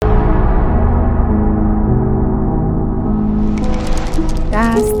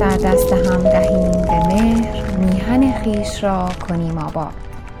در دست هم دهیم به مهر، میهن خویش را کنیم آباد.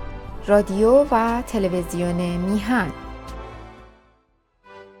 رادیو و تلویزیون میهن.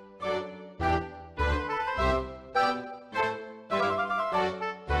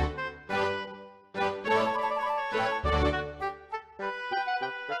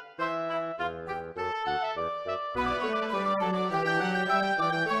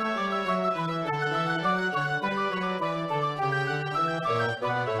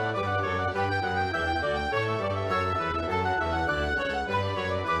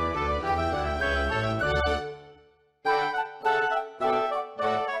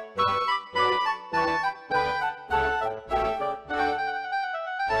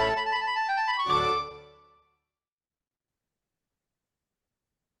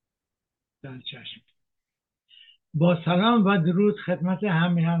 با سلام و درود خدمت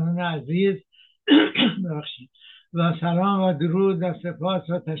همیهنان عزیز و سلام و درود و سپاس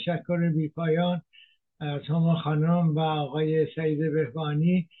و تشکر بی‌پایان از شما خانم و آقای سعید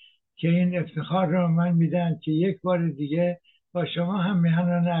بهبانی که این افتخار رو من میدن که یک بار دیگه با شما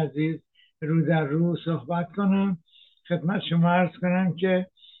همیهنان عزیز رو در رو صحبت کنم. خدمت شما عرض کنم که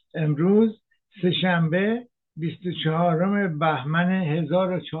امروز سه‌شنبه 24 بهمن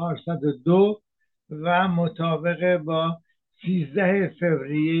 1402 و مطابق با 13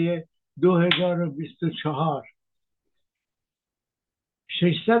 فوریه 2024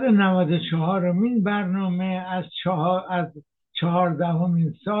 694مین برنامه از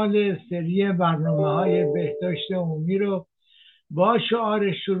 14مین سال سری برنامه‌های بهداشت عمومی رو با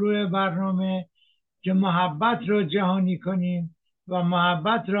شعار شروع برنامه که محبت رو جهانی کنیم و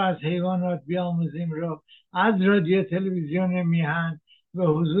محبت رو از حیوانات بیاموزیم رو از رادیو تلویزیون میهن به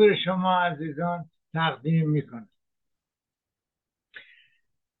حضور شما عزیزان تقدیم میکنم.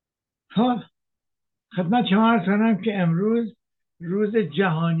 خب خدمت شما عرض کنم که امروز روز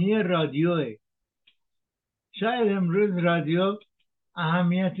جهانی رادیوه. شاید امروز رادیو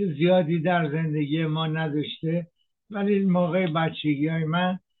اهمیت زیادی در زندگی ما نداشته، ولی موقع بچگی های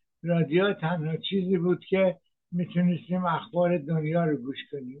من رادیو تنها چیزی بود که میتونستیم اخبار دنیا رو گوش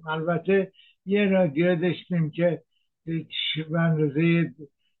کنیم. البته یه رادیو داشتیم که به اندازه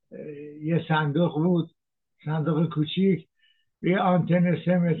یه صندوق بود، صندوق کوچیک، یه آنتن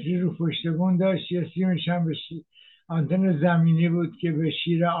 3 متری رو پشت بون داشت، یه سیمش هم به آنتن زمینی بود که به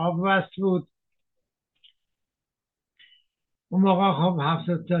شیر آب وصل بود. اون موقع خب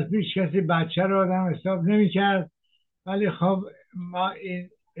 70 سال پیش کسی بچه رو آدم حساب نمی کرد، ولی خب ما این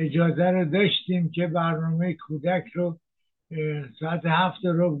اجازه رو داشتیم که برنامه کودک رو ساعت 7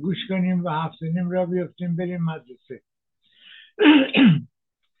 رو گوش کنیم و 7:30 را بیفتیم بریم مدرسه.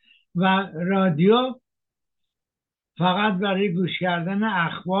 و رادیو فقط برای گوش کردن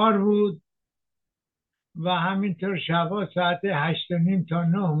اخبار بود و همینطور شبا ساعت 8:30 تا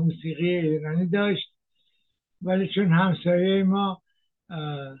 9 موسیقی ایرانی داشت. ولی چون همسایه ما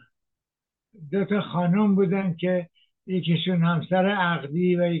 2 خانم بودن که یکیشون همسر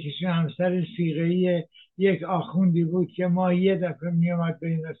عقدی و یکیشون همسر صیغه‌ای یک آخوندی بود که ما یه دفعه میومد به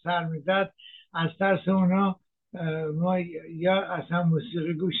اینا سر میزد، از ترس اونا ما یا اصلا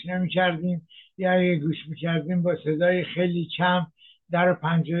موسیقی گوش نمی کردیم یا اگه گوش میکردیم با صدای خیلی کم در و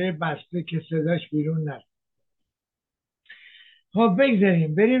پنجره بسته که صداش بیرون نرد. خب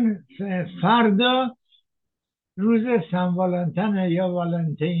بگذاریم بریم. فردا روز سن والنتین یا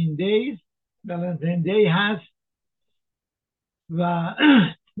والنتین دی هست و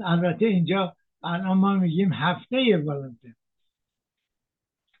البته اینجا الان ما میگیم هفته والنتین.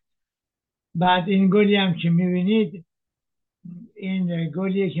 بعد این گلی هم که میبینید این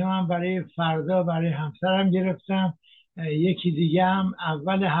گلیه که من برای فردا برای همسرم گرفتم. یکی دیگه هم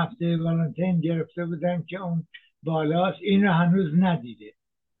اول هفته والنتین گرفته بودم که اون بالاست، این رو هنوز ندیده.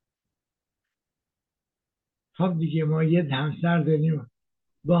 خب دیگه ما یه همسر داریم،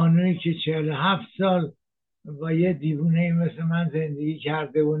 بانوی که 47 سال با یه دیوونه مثل من زندگی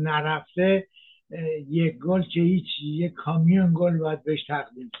کرده و نرفته، یک گل که هیچ، یک کامیون گل باید بهش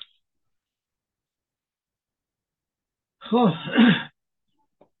تقدیم. خب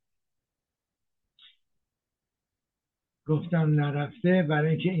گفتم نرفته برای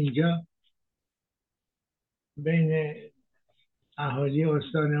اینکه اینجا بین اهالی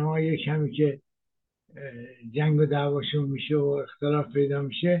استان ما یه کمی که جنگ و دعواشون میشه و اختلاف پیدا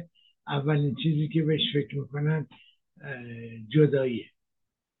میشه، اولین چیزی که بهش فکر میکنن جداییه.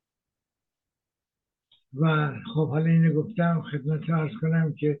 و خب حالا اینو گفتم خدمت عرض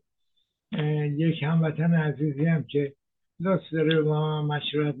کنم که یک هموطن عزیزی هم که لطف داره با ما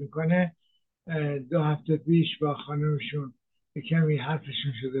مشورت میکنه، 2 هفته پیش با خانمشون کمی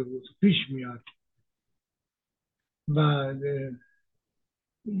حرفشون شده بود، پیش میاد و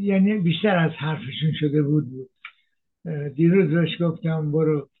یعنی بیشتر از حرفشون شده بود. دیروز بهش گفتم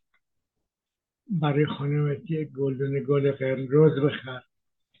برو برای خانمت یه گلدون گل قرمز بخر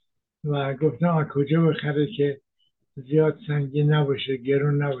و گفتم از کجا بخره که زیاد سنگین نباشه،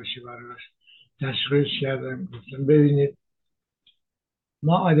 گرون نباشه براش. تشخیص کردم، گفتم ببینید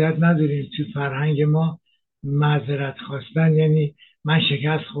ما عادت نداریم تو فرهنگ ما معذرت خواستن، یعنی من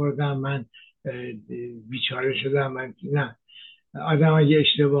شکست خوردم، من بیچاره شدم، من نه. آدم اگه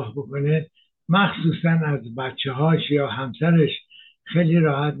اشتباه بکنه مخصوصا از بچه هاش یا همسرش خیلی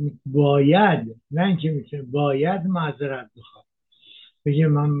راحت باید، نه اینکه میتونه، باید معذرت بخواد، بگه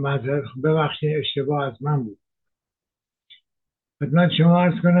من معذرت ببخشید اشتباه از من بود. خدمت شما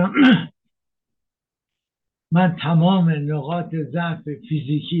عرض کنم من تمام نقاط ضعف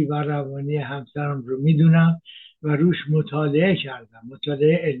فیزیکی و روانی همسرم رو میدونم و روش مطالعه کردم،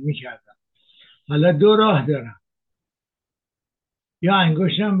 مطالعه علمی کردم. حالا دو راه دارم، یا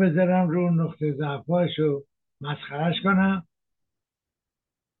انگشتم بذارم رو نقطه ضعفاش و مسخرش کنم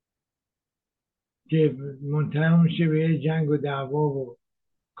که منتهی میشه به جنگ و دعوا و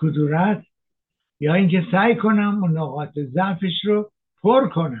کدورت، یا اینکه سعی کنم اون نقاط ضعفش رو پر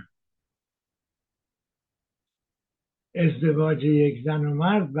کنم. ازدواج یک زن و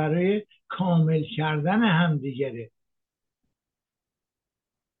مرد برای کامل کردن همدیگره.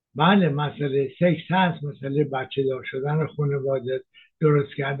 بله مسئله سکس هست، مسئله بچه دار شدن، خانواده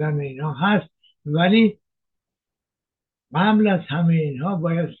درست کردن اینا هست، ولی قبل از همه اینها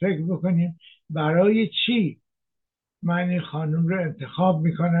باید فکر بکنیم برای چی من این خانم رو انتخاب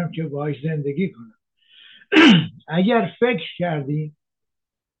میکنم که باهاش زندگی کنم. اگر فکر کردیم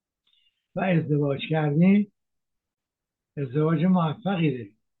و ازدواج کردیم، ازدواج موفقی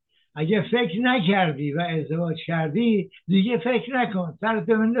داریم. اگه فکر نکردی و ازدواج کردی، دیگه فکر نکن،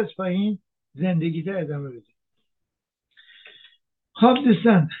 سرتو بنداز پایین، زندگی تو ادامه بده. خب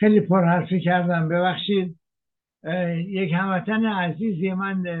دوستان خیلی پرحرفی کردم، ببخشید. یک هموطن عزیزی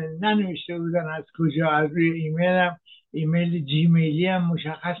من ننوشته بودن از کجا، از روی ایمیلم، ایمیل جیمیلی هم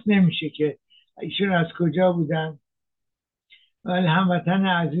مشخص نمیشه که ایشون از کجا بودن، ولی هموطن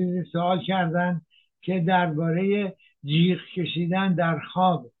عزیزی سوال کردن که درباره جیغ کشیدن در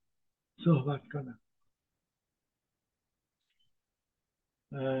خواب صحبت کنم.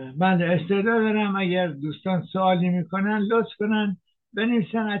 من استعداد دارم، اگر دوستان سوالی میکنن لطف کنن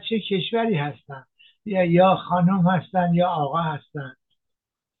بنویسن از چه کشوری هستن، یا خانم هستن یا آقا هستن.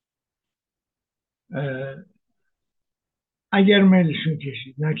 اگر میلشون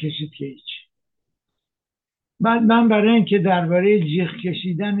کشید، نکشید که هیچ. من برای اینکه درباره جیغ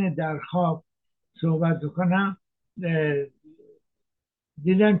کشیدن در خواب صحبت بکنم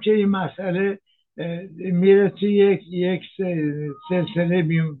دیدم که این مسئله میره توی یک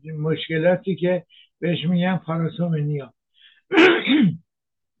سلسله مشکلاتی که بهش میگن پاراسومنیا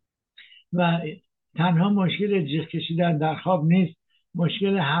و تنها مشکل جیغ کشیدن در خواب نیست،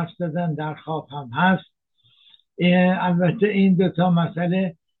 مشکل حرف زدن در خواب هم هست. البته این دوتا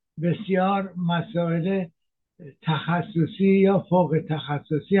مسئله بسیار مسائل تخصصی یا فوق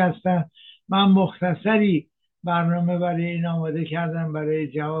تخصصی هستن. من مختصری برنامه برای این آماده کردم برای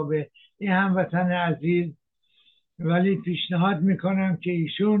جواب این هموطن عزیز، ولی پیشنهاد میکنم که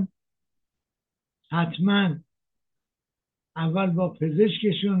ایشون حتما اول با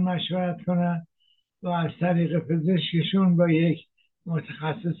پزشکشون مشورت کنن و از طریق پزشکشون با یک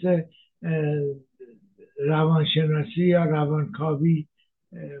متخصص روانشناسی یا روانکاوی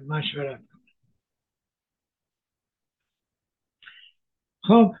مشورت کنن.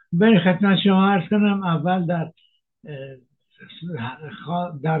 خب برای خدمت شما عرض کنم، اول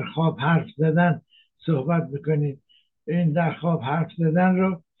در خواب حرف زدن صحبت بکنیم. این در خواب حرف زدن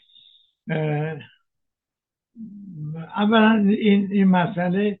رو اولا این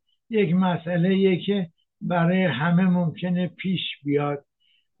مسئله یک مسئله که برای همه ممکنه پیش بیاد،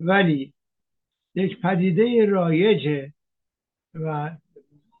 ولی یک پدیده رایجه و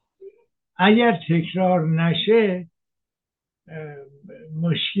اگر تکرار نشه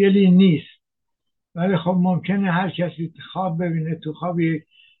مشکلی نیست. ولی خب ممکنه هر کسی خواب ببینه، تو خواب یک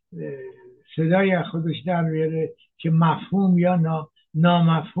صدای از خودش در بیاره که مفهوم یا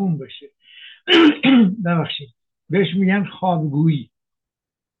نامفهوم باشه. ببخشید، بهش میگن خوابگویی.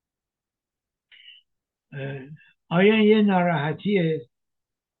 آیا یه ناراحتیه؟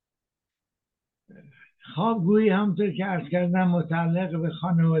 خوابگویی همونطور که عرض کردم متعلق به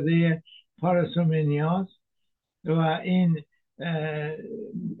خانواده پاراسومنیاست و این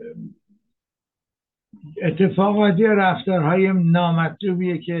اتفاقات یا رفتارهای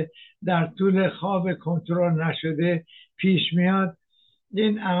نامطلوبیه که در طول خواب کنترل نشده پیش میاد.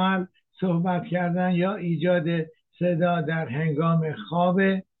 این عمل صحبت کردن یا ایجاد صدا در هنگام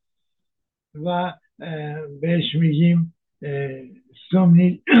خوابه و بهش میگیم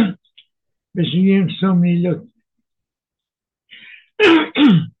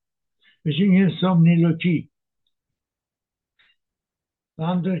سومنیلوکی. و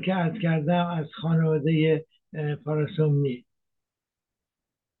همطور که عرض کردم از خانواده پاراسومنی.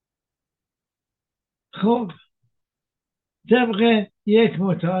 خب طبق یک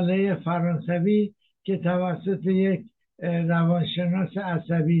مطالعه فرانسوی که توسط یک روانشناس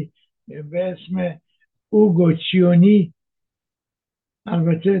عصبی به اسم اوگوچیونی،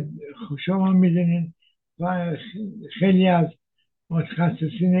 البته شما میدونین و خیلی از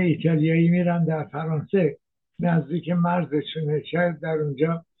متخصصین ایتالیایی میرن در فرانسه، نزدیک مرزشونه، شاید در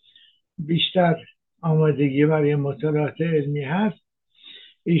اونجا بیشتر آمادگی برای مطالعات علمی هست.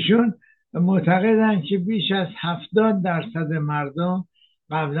 ایشون معتقدن که بیش از 70% مردم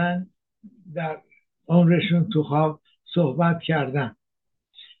قبلا در عمرشون تو خواب صحبت کردن،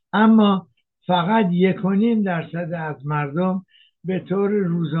 اما فقط 1.5% از مردم به طور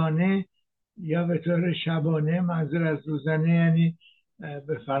روزانه یا به طور شبانه، منظور از روزانه یعنی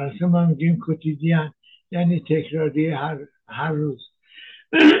به فرانسه ما میگیم کوتیدیان، یعنی تکراری هر روز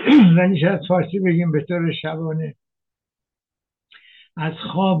یعنی شاید فارسی بگیم به طور شبانه، از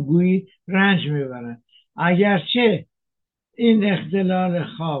خوابگویی رنج میبرن. اگرچه این اختلال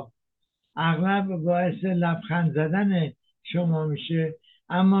خواب اغلب باعث لبخند زدن شما میشه،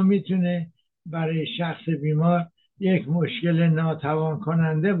 اما میتونه برای شخص بیمار یک مشکل ناتوان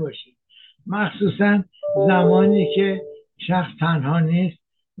کننده باشه، مخصوصا زمانی که شخص تنها نیست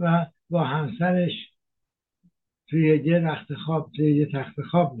و با همسرش توی یه تخت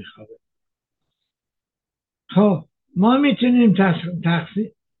خواب میخوابه. خب ما میتونیم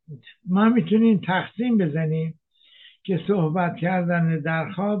تقسیم بزنیم که صحبت کردن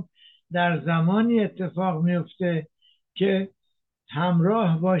در خواب در زمانی اتفاق میفته که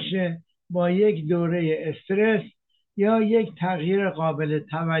همراه باشه با یک دوره استرس یا یک تغییر قابل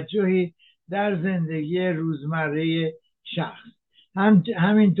توجهی در زندگی روزمره شخص.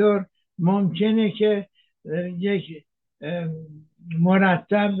 همینطور ممکنه که یک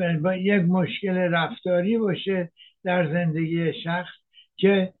مرتب با یک مشکل رفتاری باشه در زندگی شخص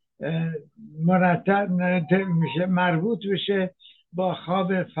که مرتب میشه مربوط بشه با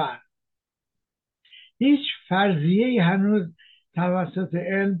خواب فرد. هیچ فرضیه‌ای هنوز توسط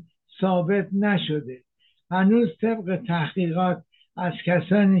علم ثابت نشده. هنوز طبق تحقیقات از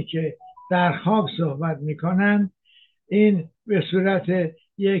کسانی که در خواب صحبت میکنن، این به صورت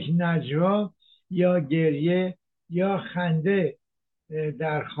یک نجوا یا گریه یا خنده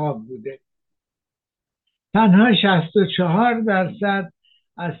در خواب بوده. تنها 64%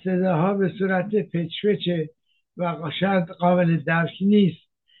 از صداها به صورت پچ‌پچه و شاید قابل درک نیست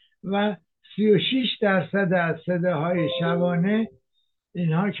و 36% از صداهای شبانه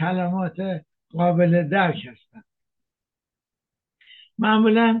اینها کلمات قابل درک هستند.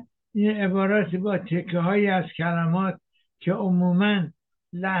 معمولا این عبارات با تکه هایی از کلمات که عموماً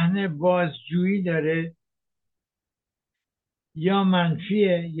لحن بازجویی داره یا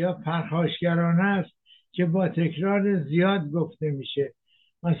منفیه یا پرخاشگرانه است که با تکرار زیاد گفته میشه.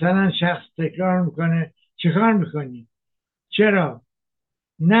 مثلا شخص تکرار میکنه چه کار میکنی؟ چرا؟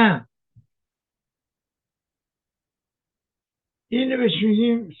 نه. اینو بهش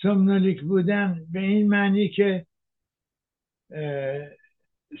میگیم سومنولیک بودن، به این معنی که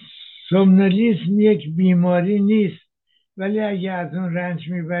سومنالیسم یک بیماری نیست، ولی اگه از اون رنج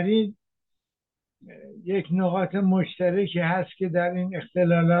میبرید یک نقاط مشترکی هست که در این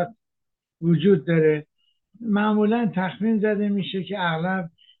اختلالات وجود داره. معمولا تخمین زده میشه که اغلب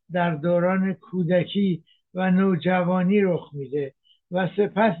در دوران کودکی و نوجوانی رخ میده و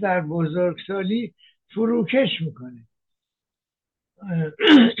سپس در بزرگسالی فروکش میکنه.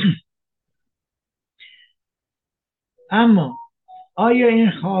 اما آیا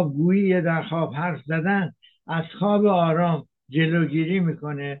این خوابگویی یا در خواب حرف زدن از خواب آرام جلوگیری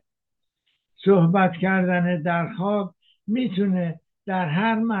میکنه؟ صحبت کردن در خواب میتونه در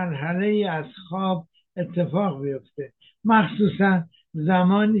هر مرحله از خواب اتفاق بیفته، مخصوصا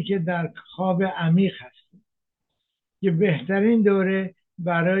زمانی که در خواب عمیق هستیم که بهترین دوره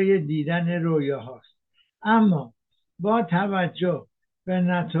برای دیدن رویاهاست. اما با توجه به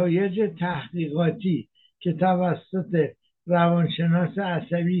نتایج تحقیقاتی که توسط روانشناس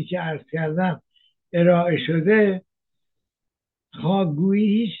عصبی که عرض کردم ارائه شده، خوابگویی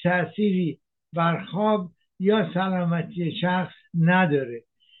هیچ تأثیری بر خواب یا سلامتی شخص نداره.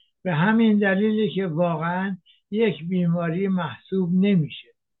 به همین دلیلی که واقعا یک بیماری محسوب نمیشه.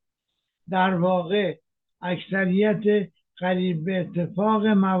 در واقع اکثریت قریب به اتفاق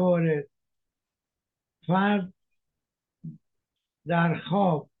موارد فرد در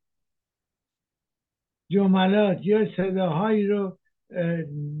خواب جملات یا صداهایی رو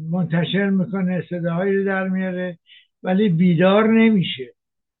منتشر میکنه، صداهایی رو در میاره، ولی بیدار نمیشه.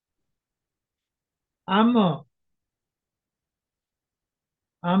 اما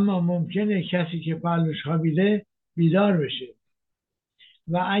ممکنه کسی که پهلوش خوابیده بیدار بشه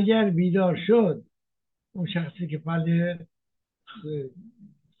و اگر بیدار شد، اون شخصی که پهلوی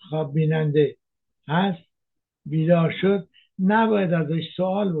خواب بیننده هست بیدار شد، نباید ازش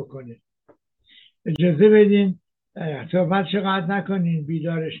سوال بکنه. اجازه بدین صحبت قطع نکنین،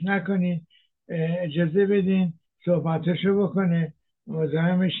 بیدارش نکنین، اجازه بدین صحبتشو بکنه،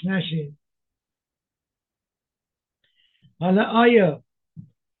 مزاحمش نشین. حالا آیا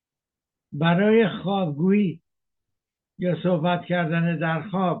برای خوابگویی یا صحبت کردن در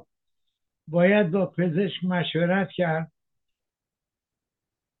خواب باید با پزشک مشورت کرد؟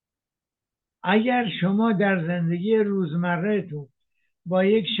 اگر شما در زندگی روزمرهتون با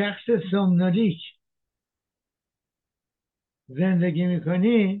یک شخص سومنالیک زندگی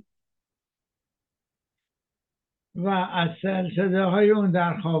میکنی و از صداهای اون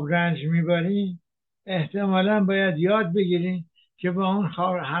در خواب رنج میبرین، احتمالا باید یاد بگیرین که با اون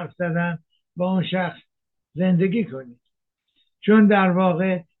حرف زدن با اون شخص زندگی کنید، چون در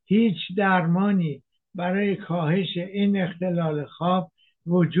واقع هیچ درمانی برای کاهش این اختلال خواب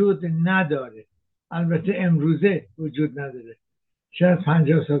وجود نداره. البته امروزه وجود نداره، شاید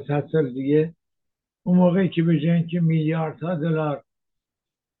 50 سال 100 سال دیگه اون موقعی که به جای اینکه میلیاردها دلار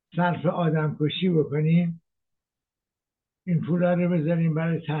صرف آدم کشی بکنیم، این پولا رو بذاریم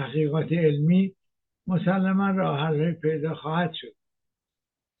برای تحقیقات علمی، مسلما راه حل پیدا خواهد شد.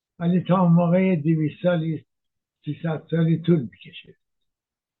 ولی تا اون موقع 200 سالی 300 سالی طول میکشه.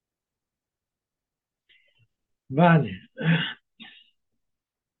 بله.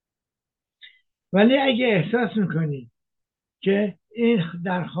 ولی اگه احساس میکنید که این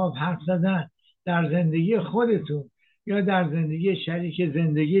در خواب حرف زدن در زندگی خودتون یا در زندگی شریک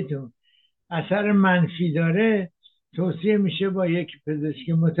زندگیتون اثر منفی داره، توصیه میشه با یک پزشک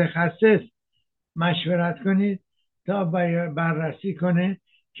متخصص مشورت کنید تا بررسی کنه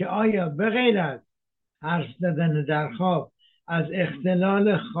که آیا به غیر از حرف زدن در خواب از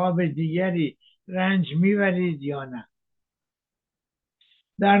اختلال خواب دیگری رنج میبرید یا نه.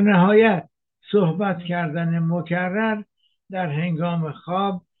 در نهایت صحبت کردن مکرر در هنگام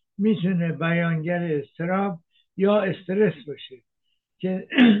خواب میتونه بیانگر اضطراب یا استرس باشه که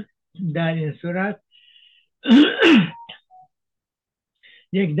در این صورت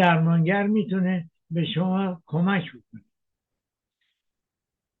یک درمانگر میتونه به شما کمک بکنه.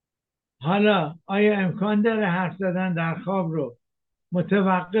 حالا آیا امکان داره حرف زدن در خواب رو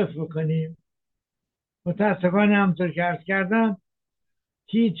متوقف بکنیم؟ متاسفانه همطور که عرض کردم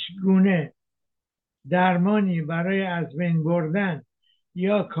هیچ گونه درمانی برای از بین بردن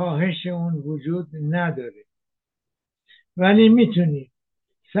یا کاهش اون وجود نداره، ولی میتونیم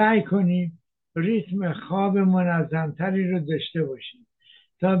سعی کنیم ریتم خواب منظمتری رو داشته باشیم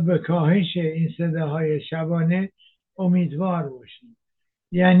تا به کاهش این صداهای شبانه امیدوار باشیم.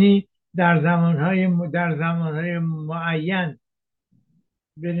 یعنی در زمانهای معین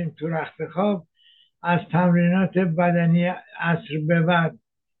بریم تو رخت خواب، از تمرینات بدنی عصر به بعد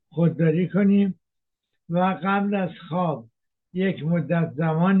خودداری کنیم و قبل از خواب یک مدت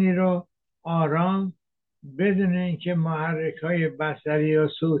زمانی رو آرام بدون اینکه محرک‌های بصری یا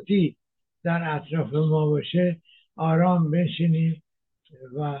صوتی در اطراف ما باشه آرام بنشینیم.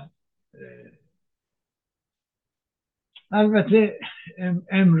 و البته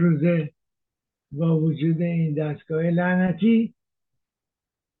امروزه با وجود این دستگاه لعنتی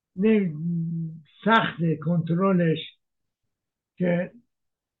سخت کنترلش که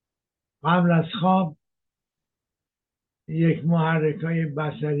قبل از خواب یک محرک‌های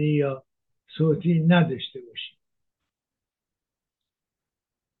بصری یا صوتی نداشته باشیم.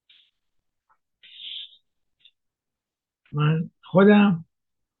 من خودم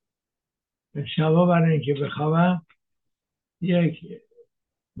شبا برای اینکه بخوابم یک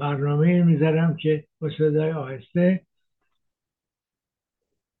برنامه میذارم که با صدای آهسته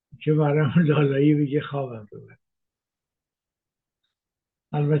که برام لالایی بگه خوابم ببر.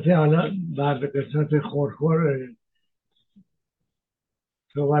 البته حالا بعد قسمت خورخور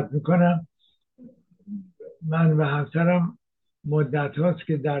صحبت میکنم. من و همسرم مدت هاست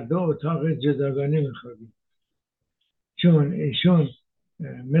که در 2 اتاق جداگانه میخوابیم، چون ایشون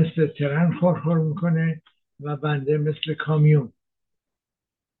مثل ترن خورخور میکنه و بنده مثل کامیون.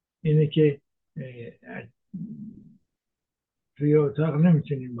 اینه که توی اتاق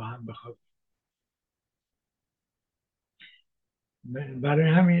نمیتونیم با هم بخوابیم. برای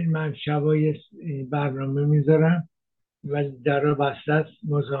همین من شبای برنامه میذارم و در رو بسته است،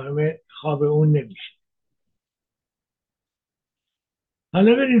 مزاحم خواب اون نمیشه.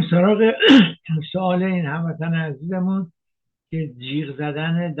 حالا بریم سراغ سوال این هموطن عزیزمون که جیغ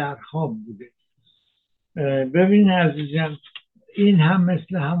زدن در خواب بوده. ببین عزیزم، این هم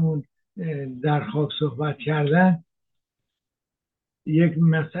مثل همون در خواب صحبت کردن یک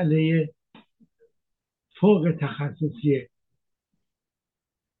مسئله فوق تخصصیه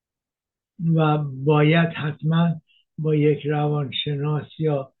و باید حتما با یک روانشناس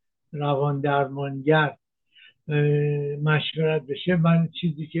یا روان درمانگر مشورت بشه. من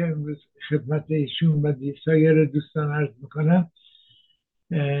چیزی که امروز خدمت ایشون و سایر دوستان عرض میکنم،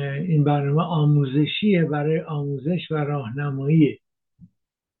 این برنامه آموزشیه، برای آموزش و راهنمایی،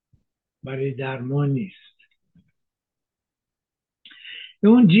 برای درمان نیست.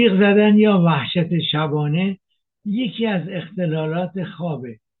 اون جیغ زدن یا وحشت شبانه یکی از اختلالات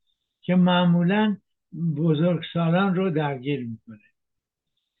خوابه که معمولا بزرگسالان رو درگیر میکنه.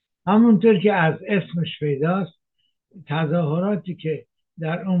 همونطور که از اسمش پیداست، تظاهراتی که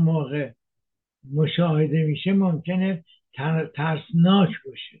در اون موقع مشاهده میشه ممکنه ترسناک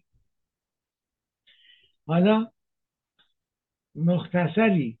باشه. حالا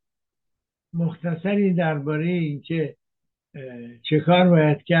مختصری درباره این که چه کار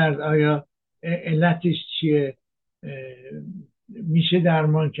باید کرد، آیا علتش چیه، میشه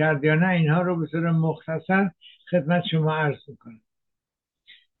درمان کرد یا نه، اینها رو به طور مختصر خدمت شما عرض میکنم.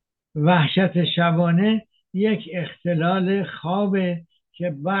 وحشت شبانه یک اختلال خوابه که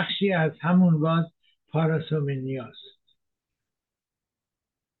بخشی از همون باز پاراسومنیاست.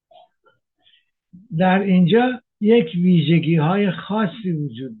 در اینجا یک ویژگی های خاصی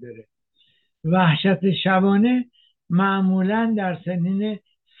وجود داره. وحشت شبانه معمولا در سنین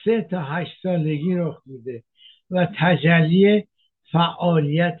 3 تا 8 سالگی رخ میده و تجلی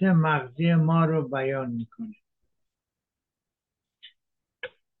فعالیت مغزی ما رو بیان میکنه.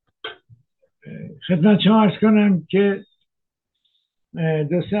 خدمت شما عرض کنم که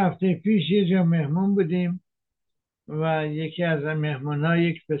 2-3 هفته پیش یه جا مهمون بودیم و یکی از مهمان‌ها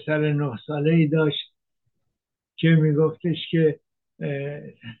یک پسر 9 ساله‌ای داشت که میگفتش که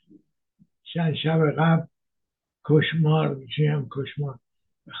چند شب قبل کشمار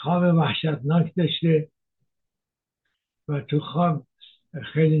خواب وحشتناک داشته و تو خواب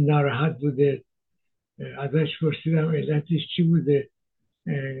خیلی ناراحت بوده. ازش پرسیدم علتش چی بوده،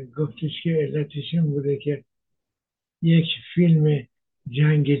 گفتش که علتش این بوده که یک فیلم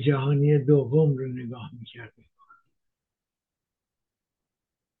جنگ جهانی دوم رو نگاه میکرده.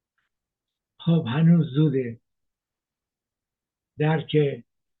 خب هنوز زوده درک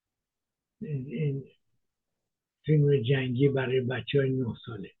این فیلم جنگی برای بچه های 9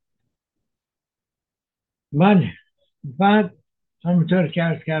 ساله. بله، بعد همونطور که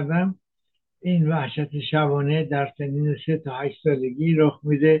عرض کردم این وحشت شبانه در سنین 3 تا 8 سالگی رخ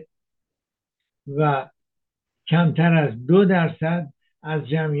میده و کمتر از 2% از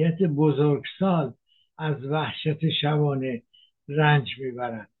جمعیت بزرگسال از وحشت شبانه رنج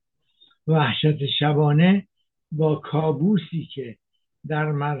میبرند. وحشت شبانه با کابوسی که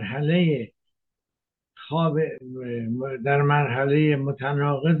در مرحله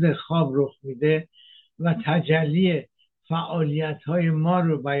متناقض خواب رخ میده و تجلی فعالیت های ما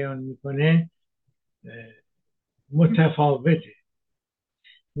رو بیان میکنه متفاوته.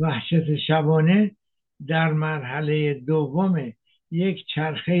 وحشت شبانه در مرحله دوم یک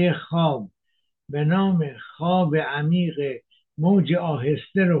چرخه خواب به نام خواب عمیق موج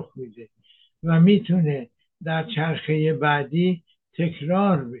آهسته رخ میده و میتونه در چرخه بعدی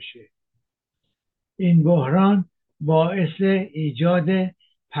تکرار بشه. این بحران باعث ایجاد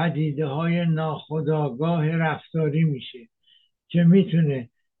پدیده های ناخودآگاه رفتاری میشه که میتونه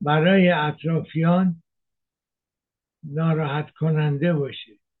برای اطرافیان ناراحت کننده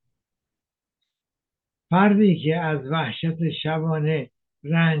باشه. فردی که از وحشت شبانه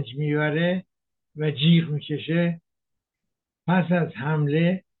رنج میبره و جیغ میکشه پس از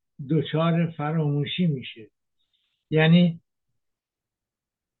حمله دچار فراموشی میشه، یعنی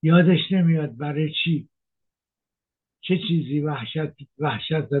یادش نمیاد برای چه چیزی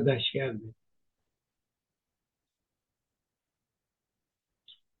وحشت زدش کرده.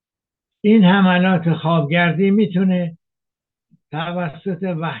 این حملات خوابگردی میتونه توسط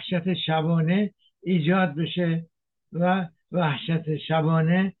وحشت شبانه ایجاد بشه و وحشت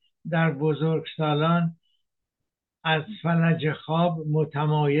شبانه در بزرگسالان از فلج خواب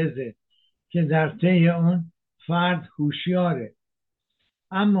متمایزه که در طی اون فرد هوشیاره.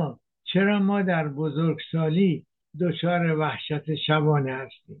 اما چرا ما در بزرگسالی دچار وحشت شبانه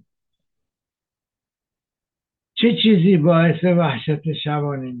هستیم؟ چه چیزی باعث وحشت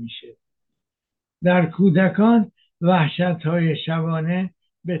شبانه میشه؟ در کودکان وحشت‌های شبانه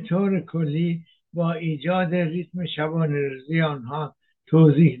به طور کلی با ایجاد ریتم شبانه روزی آنها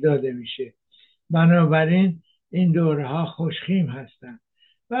توضیح داده میشه. بنابراین این دوره‌ها خوشخیم هستند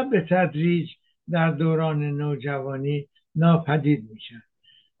و به تدریج در دوران نوجوانی ناپدید میشن.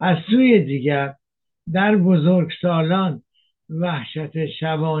 از سوی دیگر در بزرگسالان وحشت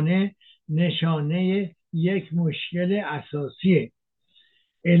شبانه نشانه یک مشکل اساسیه.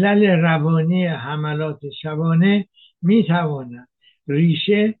 علل روانی حملات شبانه می تواند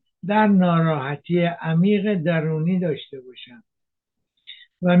ریشه در ناراحتی عمیق درونی داشته باشند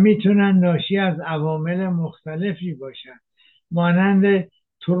و میتونن ناشی از عوامل مختلفی باشند، مانند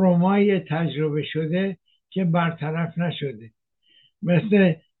ترومای تجربه شده که برطرف نشده،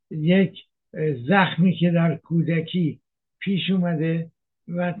 مثل یک زخمی که در کودکی پیش اومده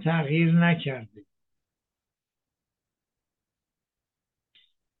و تغییر نکرده،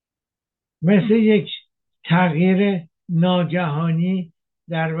 مثل یک تغییر ناگهانی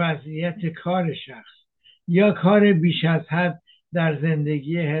در وضعیت کار شخص یا کار بیش از حد در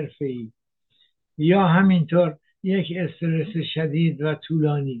زندگی حرفه‌ای، یا همینطور یک استرس شدید و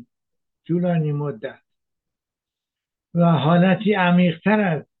طولانی مدت و حالتی عمیق‌تر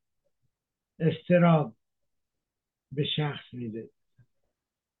از اضطراب به شخص میده.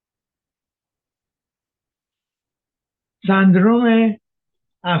 سندروم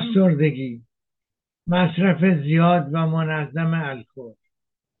افسردگی، مصرف زیاد و منظم الکل،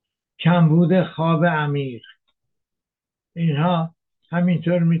 کمبود خواب عمیق، اینها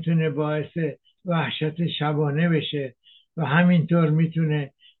همینطور میتونه باعث وحشت شبانه بشه و همینطور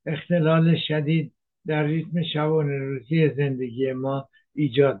میتونه اختلال شدید در ریتم شبانه روزی زندگی ما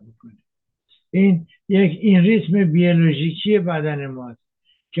ایجاد بکنه. این ریتم بیولوژیکی بدن ماست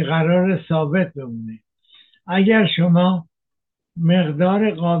که قرار ثابت بمونه. اگر شما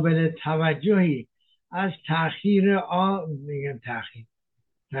مقدار قابل توجهی از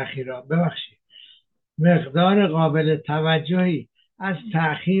مقدار قابل توجهی از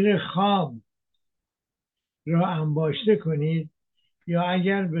تأخیر خواب را انباشته کنید، یا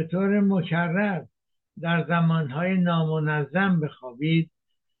اگر به طور مکرر در زمانهای نامنظم بخوابید،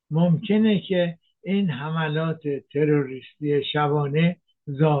 ممکنه که این حملات تروریستی شبانه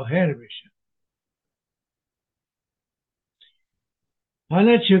ظاهر بشن.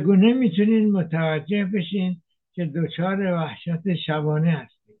 حالا چگونه میتونید متوجه بشین که دچار وحشت شبانه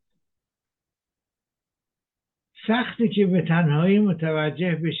هستید؟ سخته که به تنهایی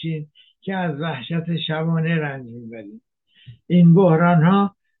متوجه بشین که از وحشت شبانه رنج میبرید. این بحران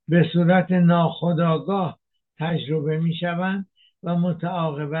ها به صورت ناخودآگاه تجربه میشوند و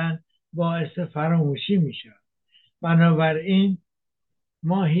متعاقباً باعث فراموشی میشوند. بنابراین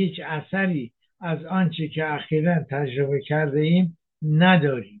ما هیچ اثری از آنچه که اخیراً تجربه کرده ایم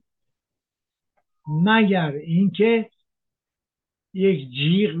نداریم، مگر اینکه یک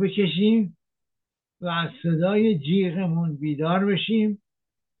جیغ بکشیم و از صدای جیغمون بیدار بشیم،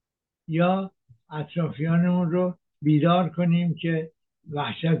 یا اطرافیانمون رو بیدار کنیم که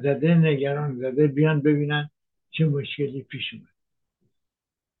وحشت زده، نگران زده بیان ببینن چه مشکلی پیش اومد.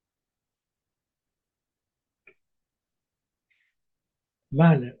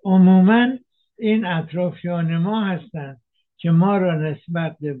 بله، عموما این اطرافیان ما هستند که ما را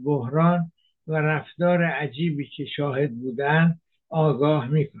نسبت به بحران و رفتار عجیبی که شاهد بودن آگاه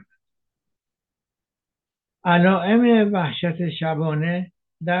میکنند. علائم وحشت شبانه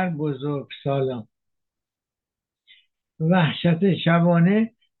در بزرگسالان. وحشت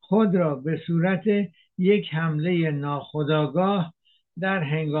شبانه خود را به صورت یک حمله ناخودآگاه در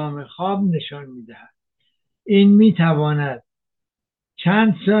هنگام خواب نشان میدهد. این میتواند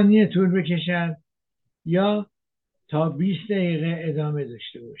چند ثانیه طول بکشد یا تا 20 دقیقه ادامه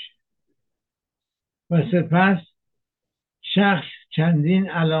داشته باشد و سپس شخص چندین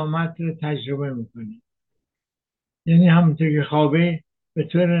علامت رو تجربه میکنه. یعنی همونطور که خوابه به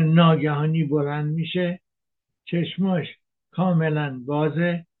طور ناگهانی بلند میشه، چشماش کاملا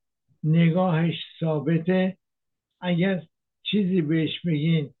بازه، نگاهش ثابته، اگر چیزی بهش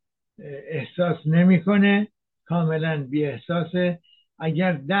بگین احساس نمیکنه، کاملا بی احساسه.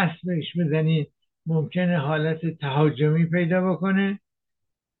 اگر دست بهش بزنید ممکنه حالت تهاجمی پیدا بکنه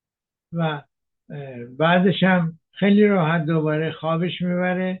و بعدش هم خیلی راحت دوباره خوابش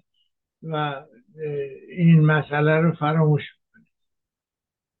میبره و این مسئله رو فراموش میکنه.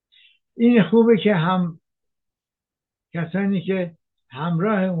 این خوبه که هم کسانی که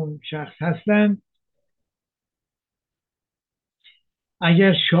همراه اون شخص هستن،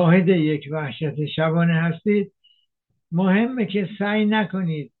 اگر شاهد یک وحشت شبانه هستید، مهمه که سعی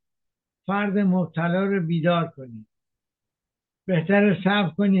نکنید فرد مبتلا رو بیدار کنید. بهتره صبر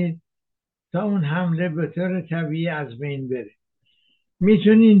کنید تا اون حمله به طور طبیعی از بین بره.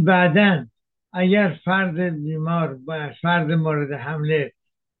 میتونین بعداً اگر فرد بیمار و فرد مورد حمله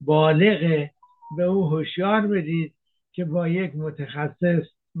بالغه به او هشدار بدید که با یک متخصص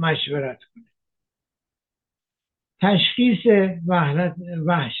مشورت کنه. تشخیص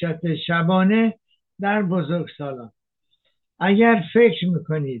وحشت شبانه در بزرگسالان. اگر فکر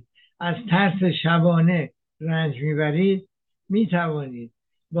میکنید از ترس شبانه رنج میبرید، میتوانید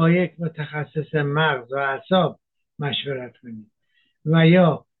با یک متخصص مغز و اعصاب مشورت کنید و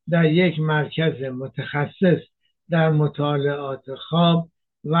یا در یک مرکز متخصص در مطالعات خواب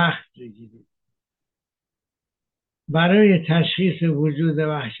وقت بگیرید. برای تشخیص وجود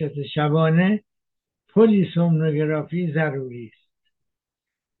وحشت شبانه پلیسومنوگرافی ضروری است.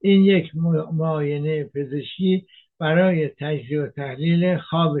 این یک معاینه پزشکی برای تجزیه و تحلیل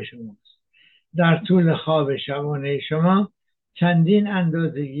خواب شماست. در طول خواب شبانه شما چندین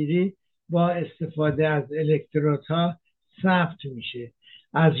اندازه‌گیری با استفاده از الکترودها ثبت میشه،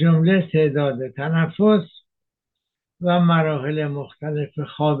 از جمله تعداد تنفس و مراحل مختلف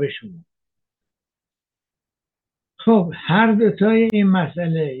خواب شما. خب هر دوتای این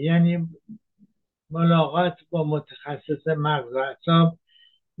مسئله، یعنی ملاقات با متخصص مغز و اعصاب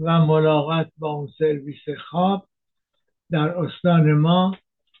و ملاقات با اون سرویس خواب، در استان ما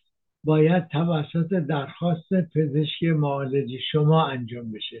باید توسط درخواست پزشک معالج شما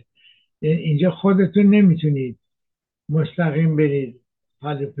انجام بشه. اینجا خودتون نمیتونید مستقیم برید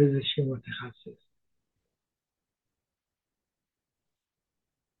حال پزشک متخصص.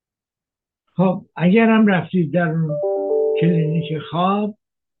 خب اگر هم رفتید در کلینیک خواب،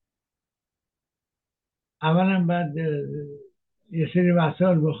 اولا باید یه سری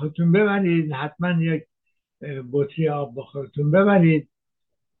وسایل با خودتون ببرید. حتما یک بطری آب با خودتون ببرید.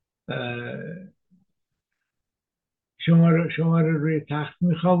 شما رو روی تخت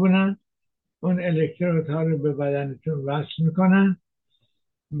میخوابونن، اون الکترودها رو به بدنتون وصل میکنن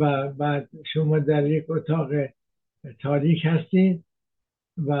و بعد شما در یک اتاق تاریک هستید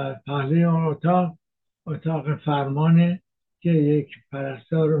و پهلوی اون اتاق فرمانه که یک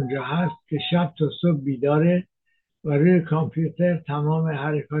پرستار اونجا هست که شب تا صبح بیداره و روی کامپیوتر تمام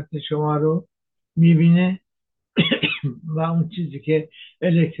حرکات شما رو میبینه و اون چیزی که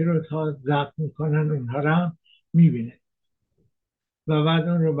الکترودها ضبط میکنن اونها رو هم میبینه و بعد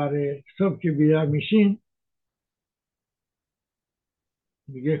اون رو برای صبح که بیدار میشین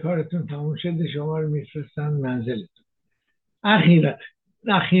میگه کارتون تموم شده، شما رو میفرستن منزلتون.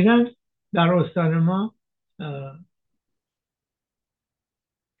 اخیراً در استان ما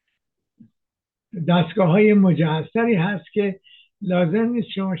دستگاه های مجهزتری هست که لازم نیست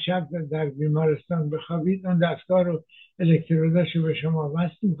شما شب در بیمارستان بخوابید. اون دستگاه رو الکتروداشو به شما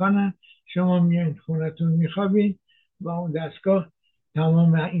وصل میکنن، شما میایین خونتون میخوابید و اون دستگاه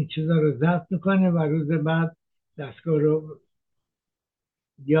تمام این چیزا رو ضبط میکنه و روز بعد دستگاه رو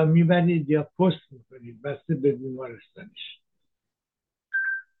یا میبرید یا پست میکنید بسته به بیمارستانش.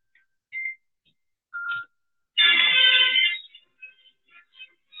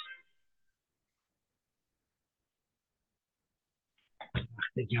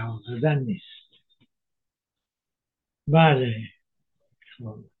 وقت جواب دادن نیست. بله.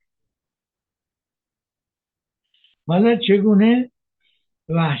 حالا چگونه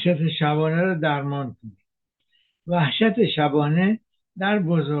وحشت شبانه رو درمان کنید؟ وحشت شبانه در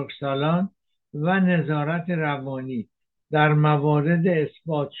بزرگسالان و نظارت روانی در موارد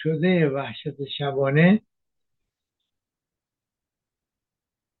اثبات شده وحشت شبانه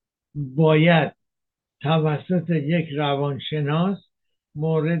باید توسط یک روانشناس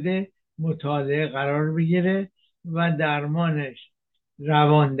مورد مطالعه قرار بگیره و درمانش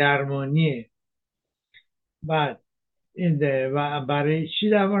روان درمانیه. بعد و برای چی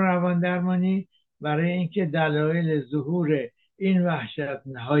روان درمانی؟ برای اینکه دلایل ظهور این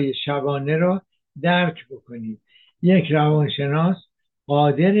وحشت‌های شبانه رو درک بکنید. یک روانشناس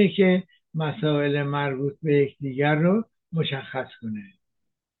قادره که مسائل مربوط به یکدیگر رو مشخص کنه.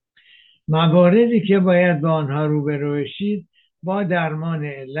 مواردی که باید با آنها روبرو بشید: با درمان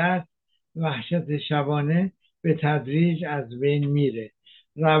علت، وحشت شبانه به تدریج از بین میره.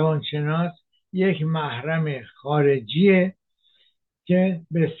 روانشناس یک محرم خارجیه که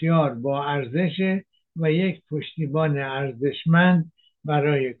بسیار با ارزشه و یک پشتیبان ارزشمند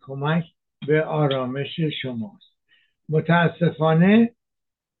برای کمک به آرامش شماست. متاسفانه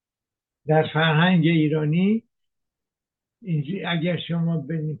در فرهنگ ایرانی اگر شما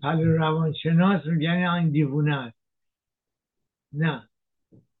برید پلو روانشناس یعنی این دیوونه است. نه،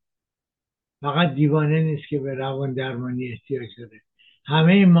 فقط دیوانه نیست که به روان درمانی احتیاج داره.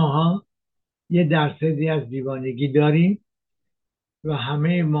 همه ماها یه درصدی از دیوانگی داریم و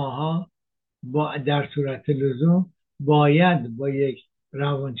همه ماها در صورت لزوم باید با یک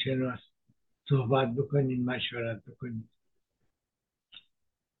روانشناس صحبت بکنید، مشورت بکنید.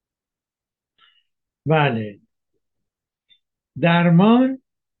 بله، درمان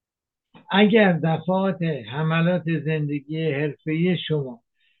اگر دفعات حملات زندگی حرفه‌ای شما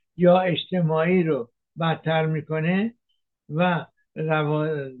یا اجتماعی رو بدتر میکنه و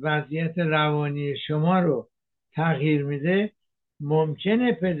وضعیت روانی شما رو تغییر میده،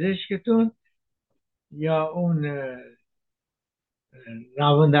 ممکنه پزشکتون یا اون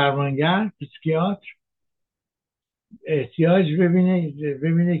روان درمانگر، پسیکیاتر، احتیاج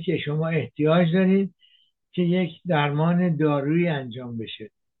ببینه که شما احتیاج دارید که یک درمان دارویی انجام بشه.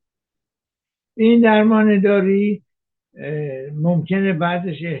 این درمان دارویی ممکنه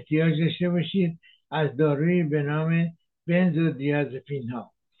بعدش احتیاج داشته باشید از دارویی به نام بنزودیازپین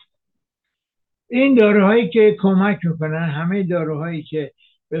ها. این داروهایی که کمک میکنن، همه داروهایی که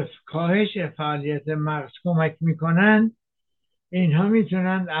به کاهش فعالیت مغز کمک میکنن، اینها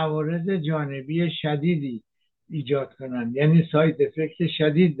میتونن عوارض جانبی شدیدی ایجاد کنن، یعنی ساید افکت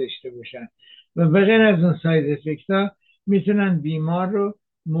شدید داشته باشن و به غیر از اون ساید افکت ها میتونن بیمار رو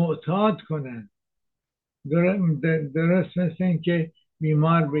معتاد کنن. درست مثل این که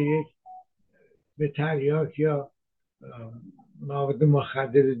بیمار به تریاک یا مواد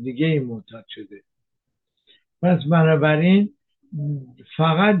مخدر دیگه ای معتاد شده. پس بنابراین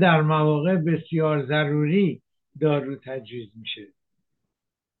فقط در مواقع بسیار ضروری دارو تجویز میشه.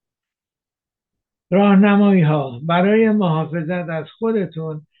 راهنمایی ها برای محافظت از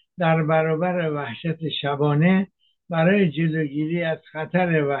خودتون در برابر وحشت شبانه، برای جلوگیری از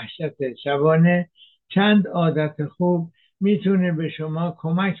خطر وحشت شبانه، چند عادت خوب میتونه به شما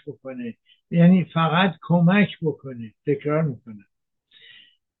کمک بکنه. یعنی فقط کمک بکنه. تکرار میکنم.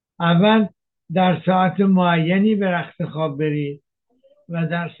 اول، در ساعت معینی به رخت خواب برید و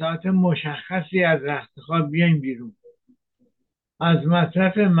در ساعت مشخصی از رخت خواب بیاین بیرون. از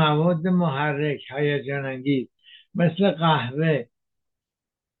مصرف مواد محرک هیجان انگیز مثل قهوه،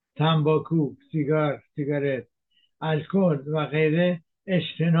 تنباکو، سیگارت، الکل و غیره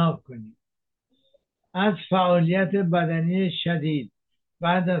اجتناب کنید. از فعالیت بدنی شدید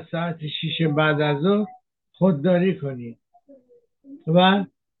بعد از ساعت 6 بعد از ظهر خودداری کنید و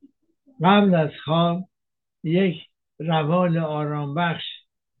قبل از خواب یک روال آرام بخش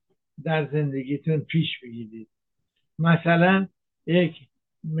در زندگیتون پیش بگیرید. مثلا یک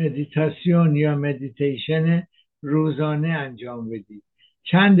مدیتاسیون یا مدیتیشن روزانه انجام بدید.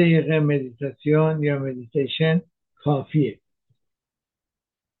 چند دقیقه مدیتاسیون یا مدیتیشن کافیه.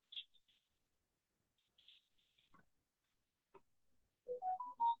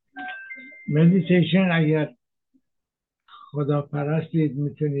 مدیتیشن اگر خداپرستید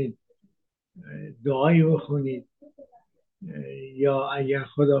میتونید دعایی بخونید، یا اگر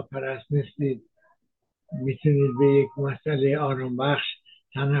خداپرست نیستید میتونید به یک مسئله آرام بخش،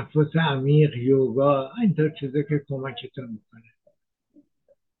 تنفس عمیق، یوگا، اینطور چیزا که کمکتون میکنه.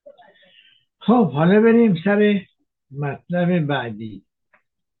 خب حالا بریم سر مطلب بعدی.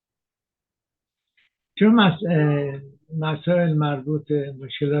 چون مسائل مربوط به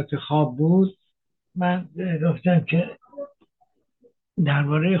مشکلات خواب بود، من گفتم که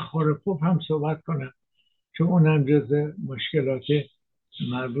درباره خورپف هم صحبت کنم، چون اونم جز مشکلات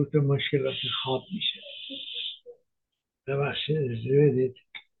مربوط به مشکلات خواب میشه. ببخشید اجازه بدید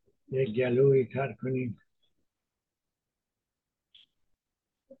یک گلویی تر کنیم.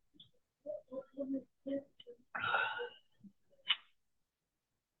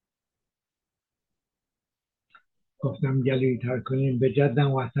 گفتم گلویی تر کنیم، به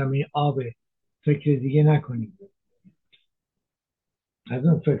جدم قسم این آبه، فکر دیگه نکنیم. از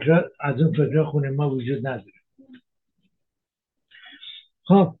اون فکر خونه ما وجود نداره.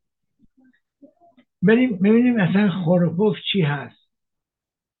 خب بریم ببینیم اصلا خورپف چی هست.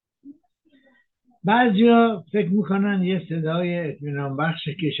 بعضیا فکر میکنن یه صدای اطمینان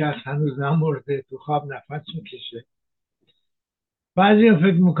بخشه که شخص هنوز نمرده، تو خواب نفس میکشه. بعضیا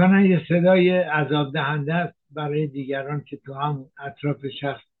فکر میکنن یه صدای عذاب دهنده است برای دیگران که تو هم اطراف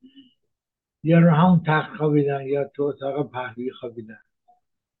شخص یا رو همون تخت خوابیدن یا تو اتاق پهلوی خوابیدن.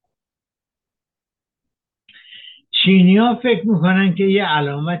 چینی‌ها فکر میکنن که یه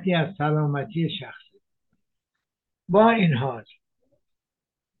علامتی از سلامتی شخصه. با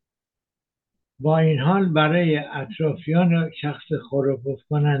این حال برای اطرافیان شخص خورپف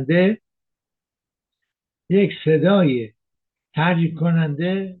کننده یک صدای تحریک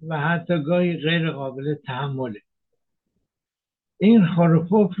کننده و حتی گاهی غیر قابل تحمله. این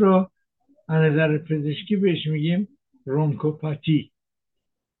خورپف رو از نظر پزشکی بهش میگیم رونکوپاتی.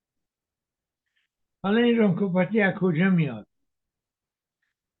 حالا این رونکوپاتی از کجا میاد؟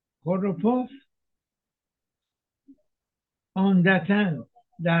 خورپف عمدتاً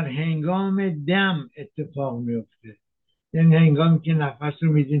در هنگام دم اتفاق میفته، یعنی هنگامی که نفس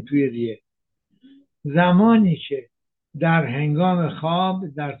رو میدین توی ریه. زمانی که در هنگام خواب،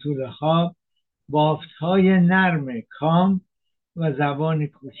 در طول خواب، بافت‌های نرم کام و زبان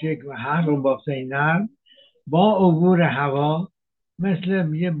کوچک و هر بافت‌های نرم با عبور هوا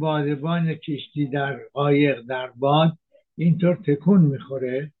مثل یه بادبان کشتی در قایق در باد اینطور تکون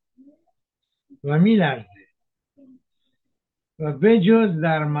میخوره و میلرزه و بجز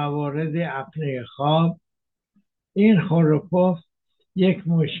در موارد اپنه خواب این خورپف یک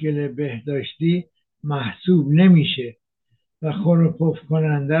مشکل بهداشتی محسوب نمیشه و خورپف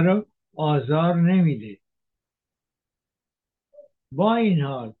کننده رو آزار نمیده. با این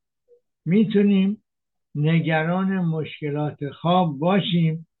حال میتونیم نگران مشکلات خواب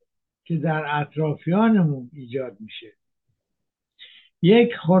باشیم که در اطرافیانمون ایجاد میشه.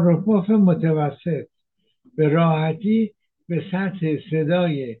 یک خورپف متوسط به راحتی به سطح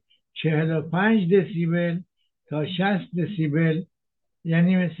صدای 45 دسیبل تا 60 دسیبل،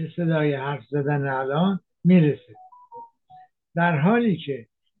 یعنی مثل صدای حرف زدن الان، میرسه، در حالی که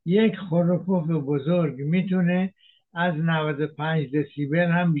یک خورپف بزرگ میتونه از 95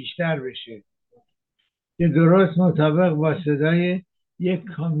 دسیبل هم بیشتر بشه که درست مطابق با صدای یک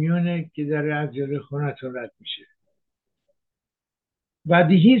کامیونه که داره از جلوی خونتون رد میشه.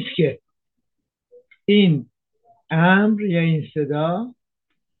 بدیهی است که این امر یا این صدا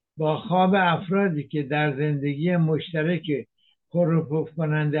با خواب افرادی که در زندگی مشترک خورپف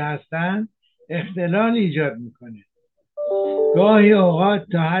کننده هستند اختلال ایجاد میکنه، گاهی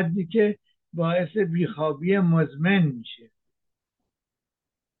اوقات تا حدی که باعث بیخوابی مزمن میشه.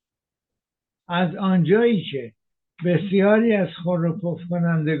 از آنجایی که بسیاری از خورپف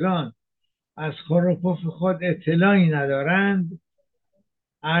کنندگان از خورپف خود اطلاعی ندارند،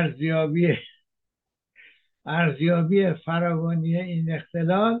 ارزیابی فراوانی این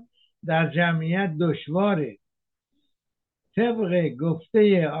اختلال در جمعیت دشواره. طبق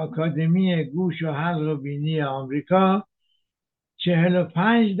گفته آکادمی گوش و حلق و بینی آمریکا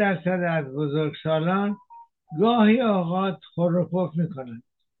 45% از بزرگسالان گاهی اوقات خورپف میکنند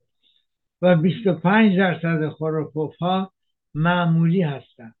و 25% خورپف ها معمولی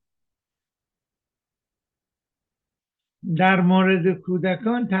هستند. در مورد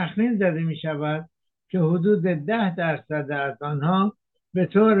کودکان تخمین زده می شود که حدود 10% از آنها به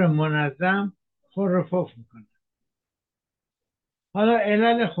طور منظم خورپف میکنند. حالا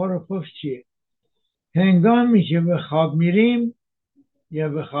علل خورپف چیه؟ هنگامی که به خواب میریم یا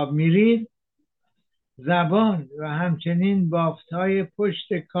به خواب میرید، زبان و همچنین بافت‌های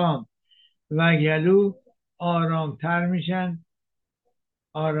پشت کام و گلو آرامتر میشن،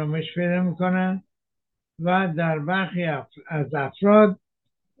 آرامش پیدا میکنن و در برخی از افراد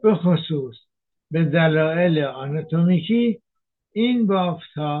به خصوص به دلایل آناتومیکی این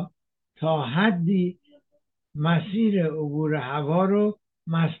بافت‌ها تا حدی مسیر عبور هوا رو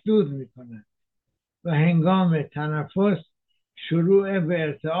مسدود میکنن و هنگام تنفس شروع به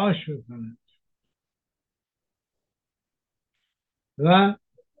ارتعاش میکنن و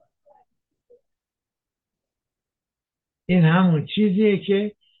این همون چیزیه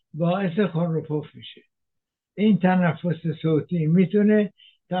که باعث خورپف میشه. این تنفس صوتی میتونه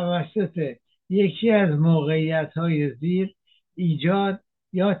توسط یکی از موقعیت‌های زیر ایجاد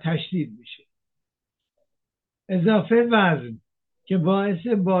یا تشدید بشه. اضافه وزن که باعث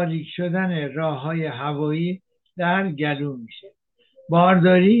باریک شدن راه‌های هوایی در گلو میشه.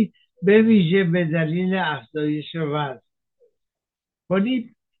 بارداری به ویژه به دلیل افزایش وزن. پولیپ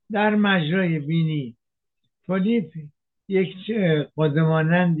در مجرای بینی. پولیپ یک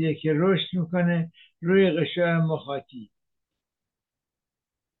قدمانندیه که رشد میکنه روی غشای مخاطی.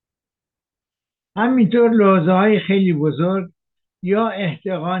 همینطور لوزه‌های خیلی بزرگ یا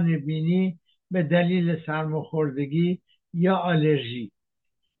احتقان بینی به دلیل سرماخوردگی یا آلرژی،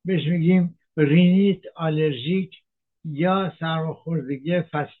 بهش میگیم رینیت آلرژیک یا سرماخوردگی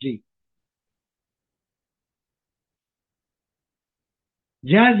فصلی.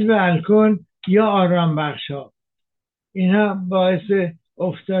 جذب الکل یا آرام بخش‌ها، اینا باعث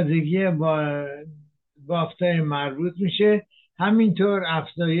افتادگی با بافت‌های مربوط میشه. همینطور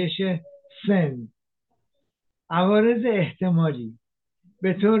افزایش سن. عوارض احتمالی: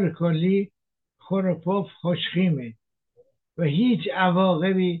 به طور کلی خورپف خوشخیمه و هیچ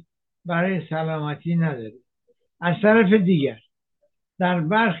عواقبی برای سلامتی نداره. از طرف دیگر در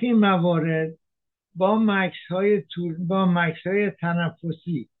برخی موارد با مکث‌های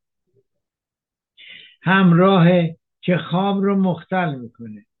تنفسی همراهه که خواب رو مختل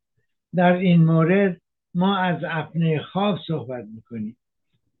میکنه. در این مورد ما از اپنه خواب صحبت میکنیم.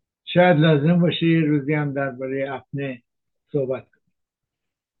 شاید لازم باشه یه روزی هم درباره اپنه صحبت کنیم.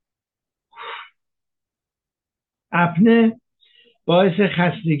 اپنه باعث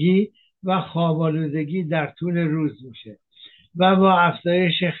خستگی و خواب‌آلودگی در طول روز میشه و با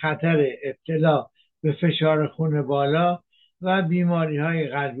افزایش خطر ابتلا به فشار خون بالا و بیماری‌های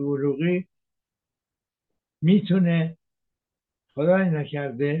قلبی و عروقی میتونه خدای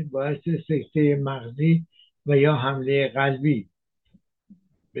نکرده باعث سکته مغزی و یا حمله قلبی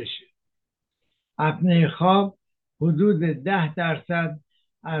بشه. اپنه خواب حدود 10%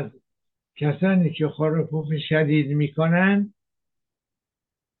 از کسانی که خورپف شدید میکنن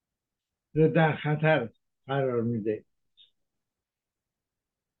رو در خطر قرار میده.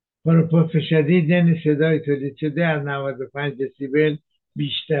 خورپف شدید یعنی صدای تولید شده از 95 دسیبل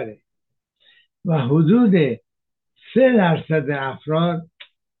بیشتره و حدود 3% افراد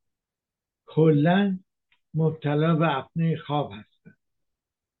کلاً مبتلا به اپنه خواب هستند.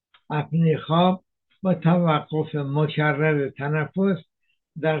 اپنه خواب با توقف مکرر تنفس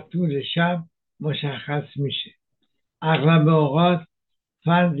در طول شب مشخص میشه. اغلب اوقات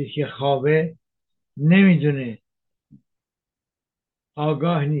فردی که خوابه نمیدونه،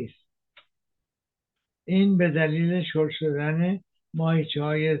 آگاه نیست. این به دلیل شل شدن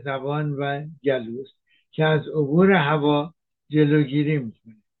ماهیچه‌های زبان و گلوست که از عبور هوا جلوگیری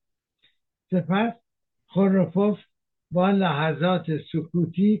میکنه. سپس خورپف با لحظات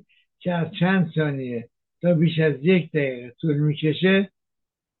سکوتی که از چند ثانیه تا بیش از 1 دقیقه طول میکشه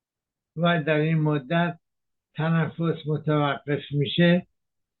و در این مدت تنفس متوقف میشه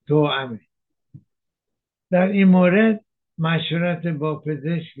توأمه. در این مورد مشورت با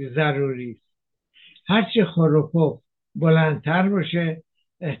پزشک ضروری است. هرچه خورپف بلندتر باشه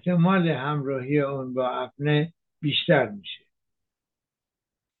احتمال همراهی اون با اپنه بیشتر میشه.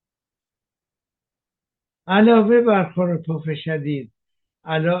 علاوه بر خورپف شدید،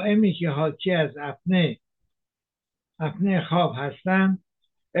 علائمی که حاکی از اپنه خواب هستند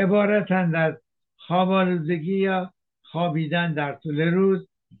عبارتند از خواب‌آلودگی یا خوابیدن در طول روز،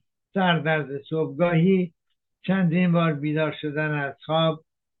 سردرد صبحگاهی، چندین بار بیدار شدن از خواب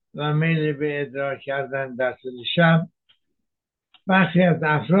و میل به ادرار کردن در طول شب. برخی از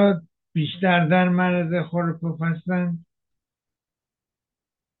افراد بیشتر در معرض خورپف هستند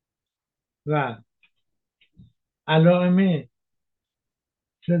و علائم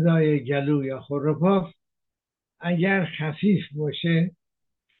صدای گلو یا خورپف اگر خفیف باشه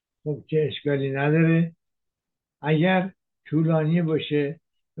خب که اشکالی نداره، اگر طولانی باشه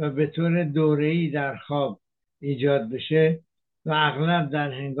و به طور دوره‌ای در خواب ایجاد بشه و اغلب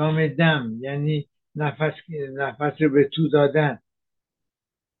در هنگام دم یعنی نفس به تو دادن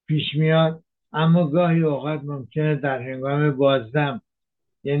پیش میاد، اما گاهی اوقات ممکنه در هنگام بازدم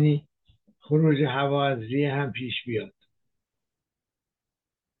یعنی خروج هوا از ریه هم پیش بیاد.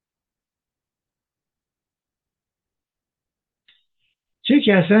 چه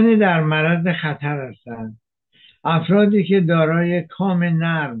کسانی در معرض خطر هستند؟ افرادی که دارای کام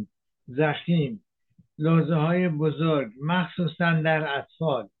نرم، ضخیم، لوزه‌های بزرگ مخصوصا در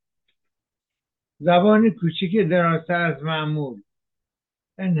اطفال، زبان کوچک درازتر از معمول،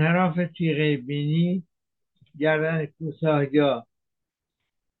 انحراف تیغه بینی، گردن کوتاه یا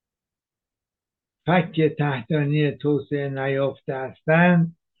فک تحتانی توسعه نیافته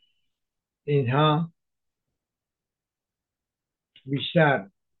هستند، اینها بیشتر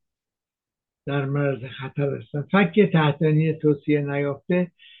در معرض خطر هستند. فک تحتانی توسعه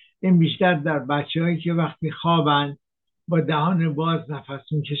نیافته این بیشتر در بچه‌هایی که وقتی خوابند با دهان باز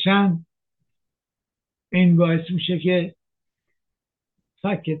نفس میکشند، این باعث میشه که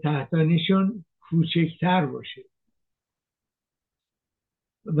فک تحتانیشون کوچکتر باشه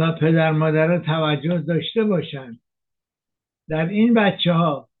و پدر مادر توجه داشته باشند. در این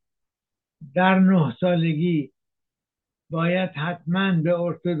بچه‌ها در 9 سالگی باید حتما به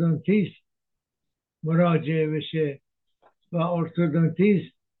ارتودونتیست مراجعه بشه و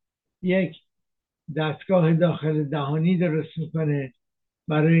ارتودونتیست یک دستگاه داخل دهانی درست میکنه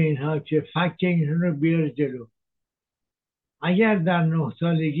برای اینها که فک اینها رو بیاره جلو. اگر در 9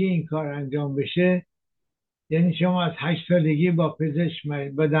 سالگی این کار انجام بشه، یعنی شما از 8 سالگی با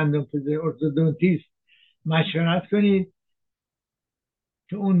دندان پزشک ارتودونتیست مشورت کنید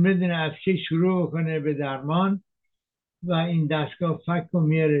که اون بدونه از کی شروع کنه به درمان و این دستگاه فک رو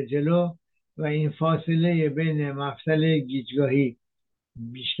میاره جلو و این فاصله بین مفصل گیجگاهی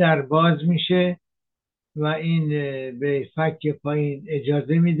بیشتر باز میشه و این به فک پایین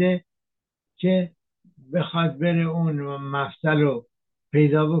اجازه میده که بخواد بره اون مفصل رو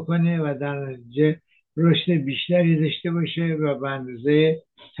پیدا بکنه و در نتیجه رشد بیشتری داشته باشه و به اندازه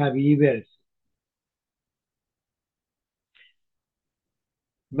طبیعی برسه.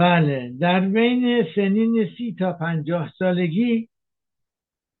 بله، در بین سنین 30 تا 50 سالگی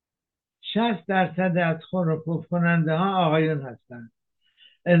 60% از خورپف کننده ها آقایون هستند.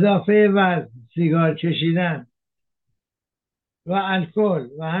 اضافه وزن، سیگار کشیدن و الکل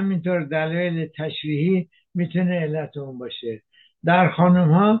و همینطور دلایل تشریحی میتونه علت اون باشه. در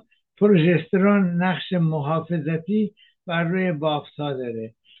خانم ها پروژسترون نقش محافظتی بر روی بافتا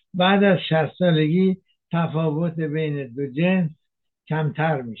داره. بعد از 60 سالگی تفاوت بین دو جنس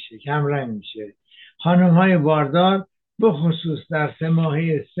کمتر میشه، کمرنگ میشه. خانم های باردار به خصوص در 3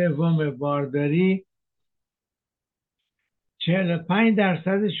 ماهه سوم بارداری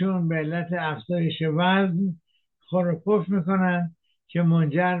 45% به علت افزایش وزن خورپف میکنن که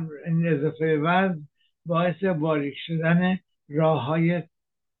منجر این اضافه وزن باعث باریک شدن راه های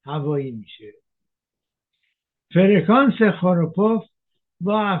هوایی میشه. فرکانس خورپف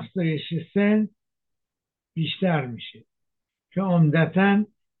با افزایش سن بیشتر میشه که عمدتاً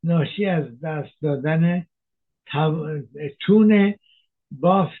ناشی از دست دادن تون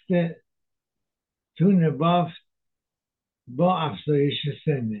بافت با افزایش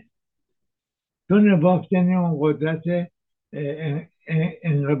سنه. تون بافت یعنی اون قدرت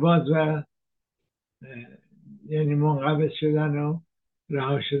انقباض و یعنی منقبض شدن و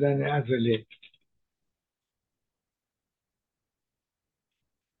رها شدن عضله.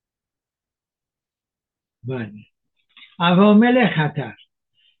 بله. عوامل خطر: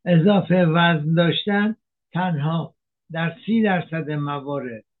 اضافه وزن داشتن تنها در 30%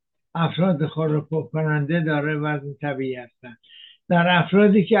 موارد افراد خورپف کننده دارای وزن طبیعی هستند. در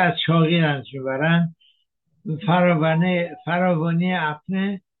افرادی که از چاقی رنج میبرند فراوانی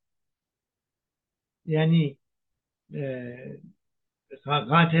اپنه یعنی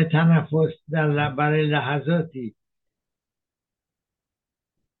قطع تنفس برای لحظاتی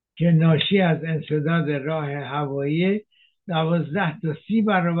که ناشی از انسداد راه هوایی 12 تا 30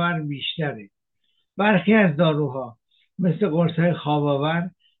 برابر بیشتره. برخی از داروها مثل قرص‌های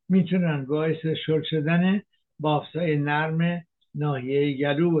خواب‌آور میتونن باعث شل شدن بافت‌های نرم ناحیه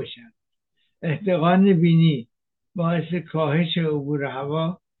گلو باشن. احتقان بینی باعث کاهش عبور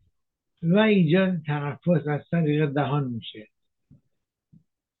هوا و ایجاد تنفس از طریق دهان میشه.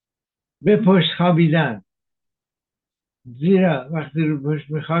 به پشت خوابیدن، زیرا وقتی رو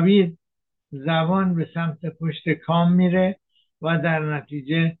پشت میخوابید زبان به سمت پشت کام میره و در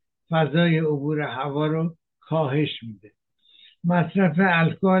نتیجه فضای عبور هوا رو کاهش میده. مصرف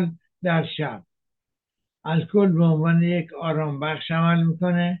الکل در شب: الکل به عنوان یک آرام بخش عمل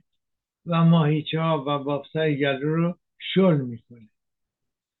میکنه و ماهیچه ها و بافتای گلو رو شل میکنه.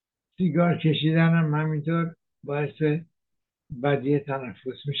 سیگار کشیدن هم همینطور باعث بدی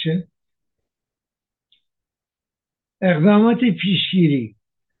تنفس میشه. اقدامات پیشگیری: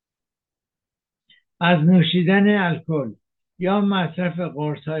 از نوشیدن الکل یا مصرف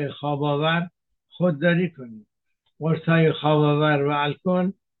قرص‌های خواب‌آور خودداری کنید. قرص‌های خواب‌آور و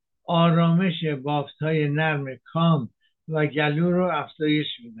الکل آرامش بافت‌های نرم کام و گلو رو افزایش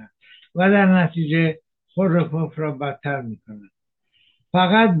میدن و در نتیجه خورپف را بدتر میکنن.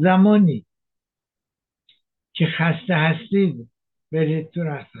 فقط زمانی که خسته هستید برید تو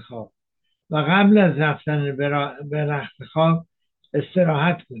رخت خواب و قبل از رفتن به رخت خواب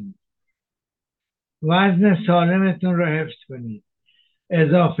استراحت کنید. وزن سالمتون رو حفظ کنید.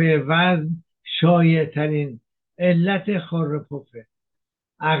 اضافه وزن شایع ترین علت خورپفه.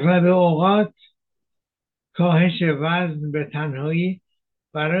 اغلب اوقات کاهش وزن به تنهایی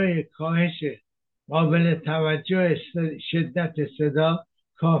برای کاهش قابل توجه شدت صدا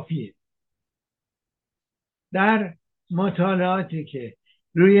کافیه. در مطالعاتی که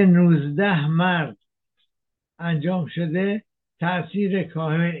روی 19 مرد انجام شده تأثیر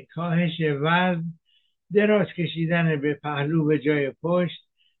کاهش وزن، دراز کشیدن به پهلو به جای پشت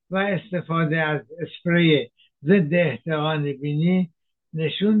و استفاده از اسپری ضد احتقان بینی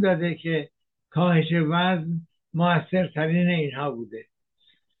نشون داده که کاهش وزن موثرترین اینها بوده.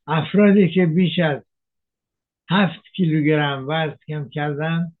 افرادی که بیش از 7 کیلوگرم وزن کم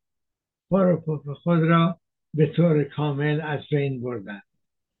کردن خورپف خود را به طور کامل از بین بردند.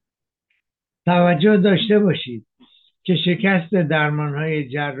 توجه داشته باشید که شکست درمانهای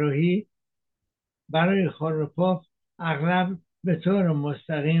جراحی برای خورپف اغلب به طور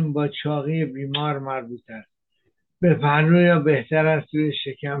مستقیم با چاقی بیمار مربوط است. به پهلو یا بهتر است روی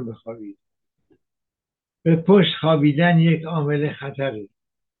شکم بخوابید. به پشت خوابیدن یک عامل خطره.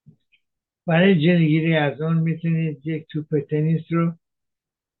 برای جلوگیری از اون میتونید یک توپ تنیس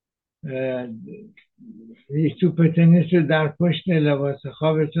رو در پشت لباس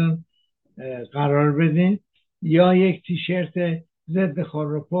خوابتون قرار بدین یا یک تیشرت ضد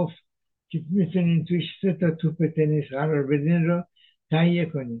خورپف که میتونین توش 3 تا توپ تنیس قرار بدین رو تهیه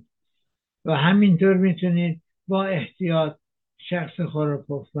کنید و همینطور میتونید با احتیاط شخص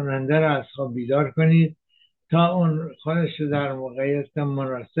خورپف کننده را از خواب بیدار کنید تا اون خودش رو در موقعیت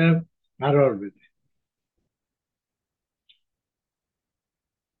مناسب قرار بده.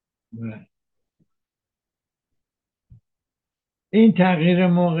 این تغییر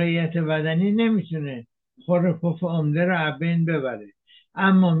موقعیت بدنی نمیتونه خورپف عمده رو از بین ببره،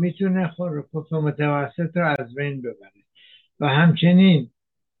 اما میتونه خورپف متوسط رو از بین ببره. و همچنین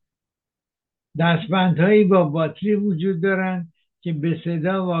دستبندهایی با باتری وجود دارن که به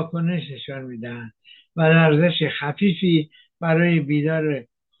صدا واکنش نشان میدن و لرزش خفیفی برای بیدار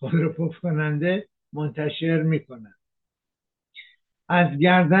خورپف کننده منتشر میکنن. از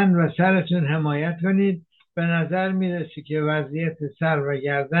گردن و سرتون حمایت کنید. به نظر میرسه که وضعیت سر و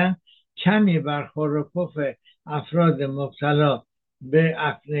گردن کمی بر خورپف افراد مبتلا به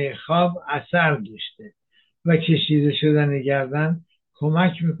اپنه خواب اثر داشته و کشیده شدن گردن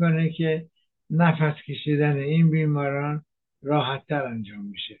کمک میکنه که نفس کشیدن این بیماران راحت تر انجام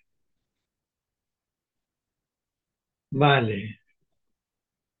میشه. بله،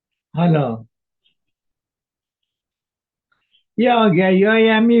 حالا یه آگهی‌هایی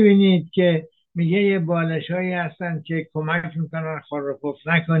هم میبینید که میگه یه بالش هایی هستن که کمک میکنن خورپف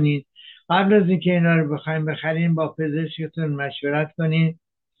نکنید. قبل از اینکه اینا رو بخوایم بخرین با پزشکتون مشورت کنید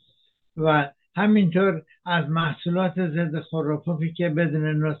و همینطور از محصولات ضد خورپفی که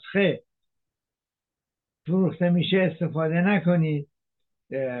بدون نسخه فروخته میشه استفاده نکنید.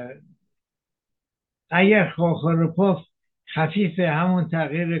 اگر خورپف خفیفه، همون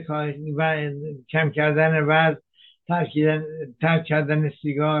تغییر و کم کردن وزن، ترک کردن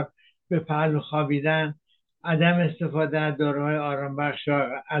سیگار، به پهلو خوابیدن، عدم استفاده از داروهای آرامبخش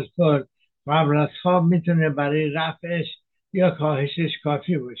و الکل قبل از خواب میتونه برای رفعش یا کاهشش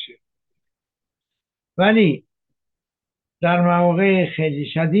کافی باشه. ولی در مواقع خیلی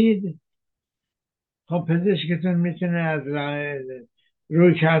شدید خب پزشکتون میتونه از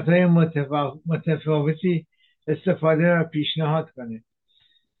رویکردهای متفاوتی استفاده و پیشنهاد کنه.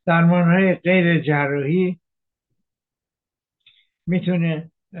 درمانهای غیر جراحی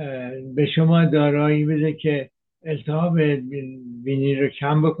میتونه به شما دارویی بده که التهاب بینی رو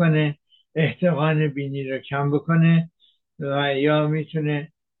کم بکنه، احتقان بینی رو کم بکنه، و یا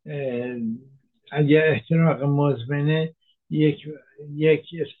میتونه اگه احتراق مزمنه یک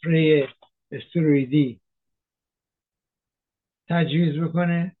اسپری استروئیدی تجویز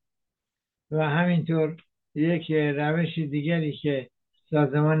بکنه. و همینطور یک روش دیگری که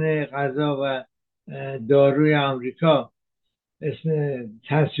سازمان غذا و داروی آمریکا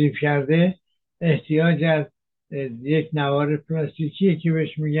تصویب کرده، احتیاج از یک نوار پلاستیکی که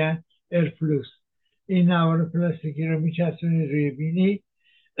بهش میگن ارپلوس. این نوار پلاستیکی رو میچسبونید روی بینی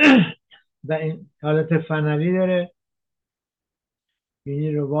و این حالت فنری داره،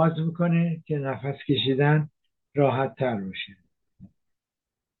 بینی رو باز میکنه که نفس کشیدن راحت تر باشه.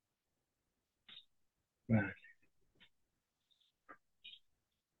 بله.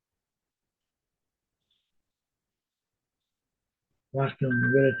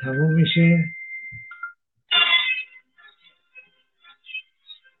 وقتمون داره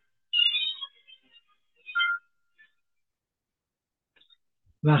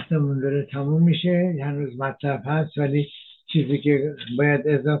تموم میشه. هنوز مطلب هست، ولی چیزی که باید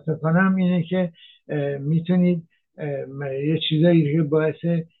اضافه کنم اینه که میتونید یه چیزایی که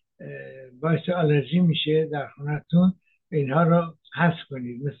باعث آلرژی میشه در خونتون اینها رو حذف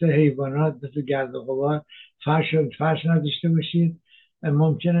کنید، مثل حیوانات، مثل گرد و غبار. فرش نداشته باشید.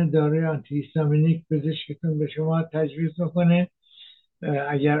 ممکنه داروی آنتی هیستامینیک پزشکتون به شما تجویز بکنه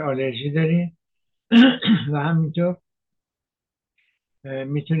اگر آلرژی دارید. و همینطور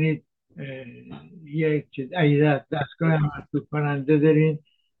میتونید اگه دستگاه مرطوب کننده دارین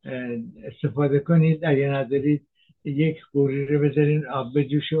استفاده کنید. اگه ندارید یک قوری رو بذارین آب به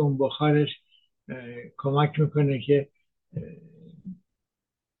جوش، اون بخارش کمک میکنه که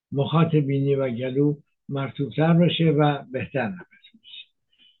مخاط بینی و گلو مرطوب‌تر باشه و بهتر نفس بشه.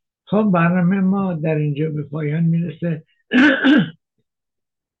 خب برنامه ما در اینجا به پایان میرسه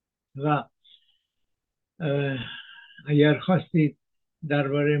و اگر خواستید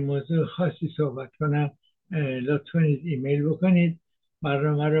درباره موضوع خاصی صحبت کنم لطفاً ایمیل بکنید.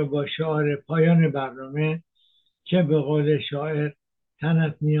 برنامه رو با شعار پایان برنامه که به قول شاعر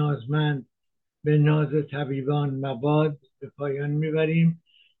تنت نیازمند به ناز طبیبان مباد به پایان میبریم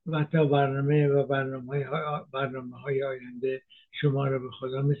و تا برنامه های آینده شما رو به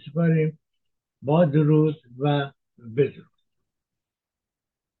خدا میسپاریم. با درود و بدرود.